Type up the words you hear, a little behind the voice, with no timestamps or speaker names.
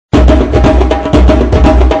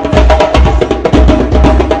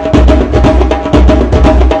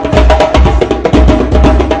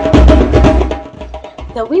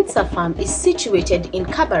Winsor farm is situated in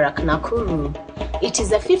Kabarak, Nakuru. It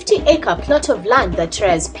is a 50-acre plot of land that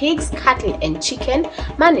rears pigs, cattle and chicken,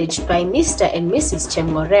 managed by Mr. and Mrs.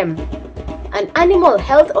 Chemgorem. An animal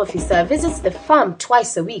health officer visits the farm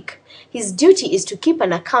twice a week. His duty is to keep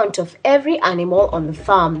an account of every animal on the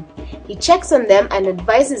farm. He checks on them and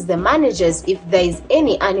advises the managers if there is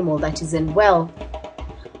any animal that is unwell.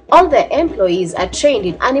 All the employees are trained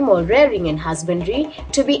in animal rearing and husbandry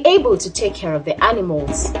to be able to take care of the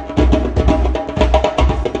animals.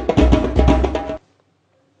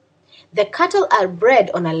 The cattle are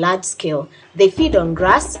bred on a large scale. They feed on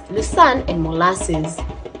grass, lucerne and molasses.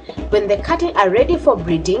 When the cattle are ready for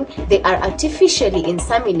breeding, they are artificially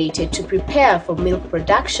inseminated to prepare for milk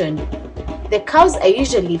production. The cows are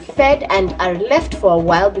usually fed and are left for a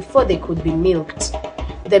while before they could be milked.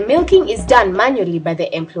 The milking is done manually by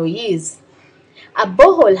the employees. A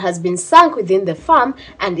borehole has been sunk within the farm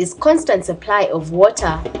and is constant supply of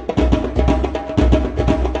water.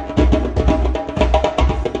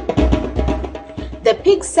 The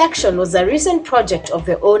pig section was a recent project of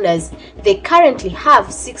the owners. They currently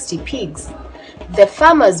have 60 pigs. The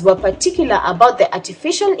farmers were particular about the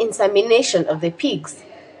artificial insemination of the pigs.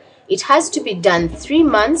 It has to be done 3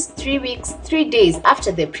 months, 3 weeks, 3 days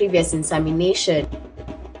after the previous insemination.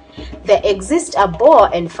 There exist a boar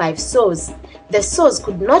and 5 sows. The sows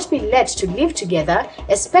could not be let to live together,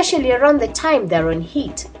 especially around the time they are on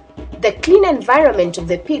heat. The clean environment of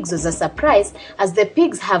the pigs was a surprise, as the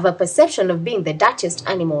pigs have a perception of being the dirtiest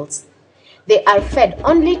animals. They are fed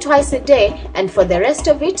only twice a day, and for the rest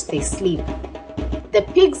of it they sleep. The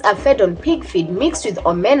pigs are fed on pig feed mixed with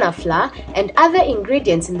omena flour and other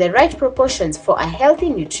ingredients in the right proportions for a healthy,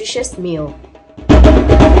 nutritious meal.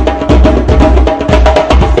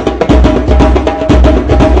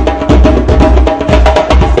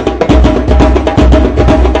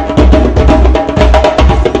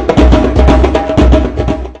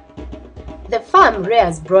 The farm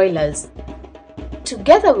rears broilers.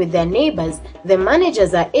 Together with their neighbors, the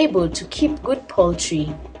managers are able to keep good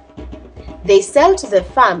poultry. They sell to the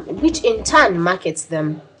farm, which in turn markets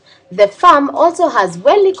them. The farm also has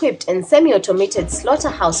well-equipped and semi-automated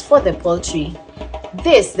slaughterhouse for the poultry.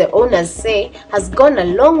 This, the owners say, has gone a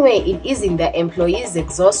long way in easing their employees'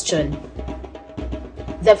 exhaustion.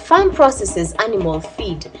 The farm processes animal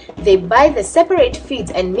feed. They buy the separate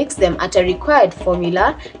feeds and mix them at a required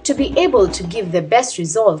formula to be able to give the best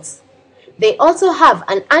results. They also have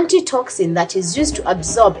an antitoxin that is used to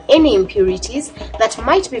absorb any impurities that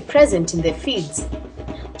might be present in the feeds.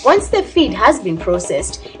 Once the feed has been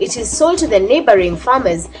processed, it is sold to the neighboring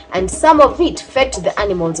farmers and some of it fed to the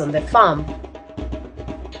animals on the farm.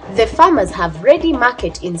 The farmers have ready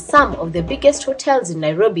market in some of the biggest hotels in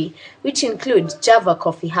Nairobi, which include Java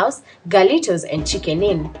Coffee House, Galitos and Chicken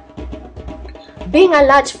Inn. Being a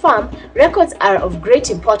large farm, records are of great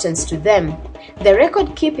importance to them. The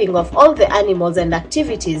record keeping of all the animals and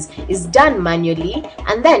activities is done manually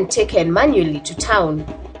and then taken manually to town.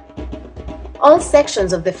 All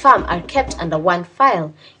sections of the farm are kept under one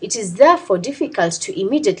file. It is therefore difficult to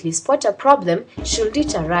immediately spot a problem should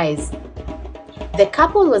it arise. The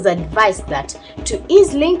couple was advised that, to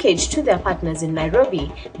ease linkage to their partners in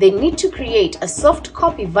Nairobi, they need to create a soft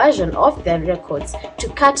copy version of their records to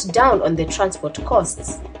cut down on the transport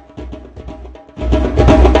costs.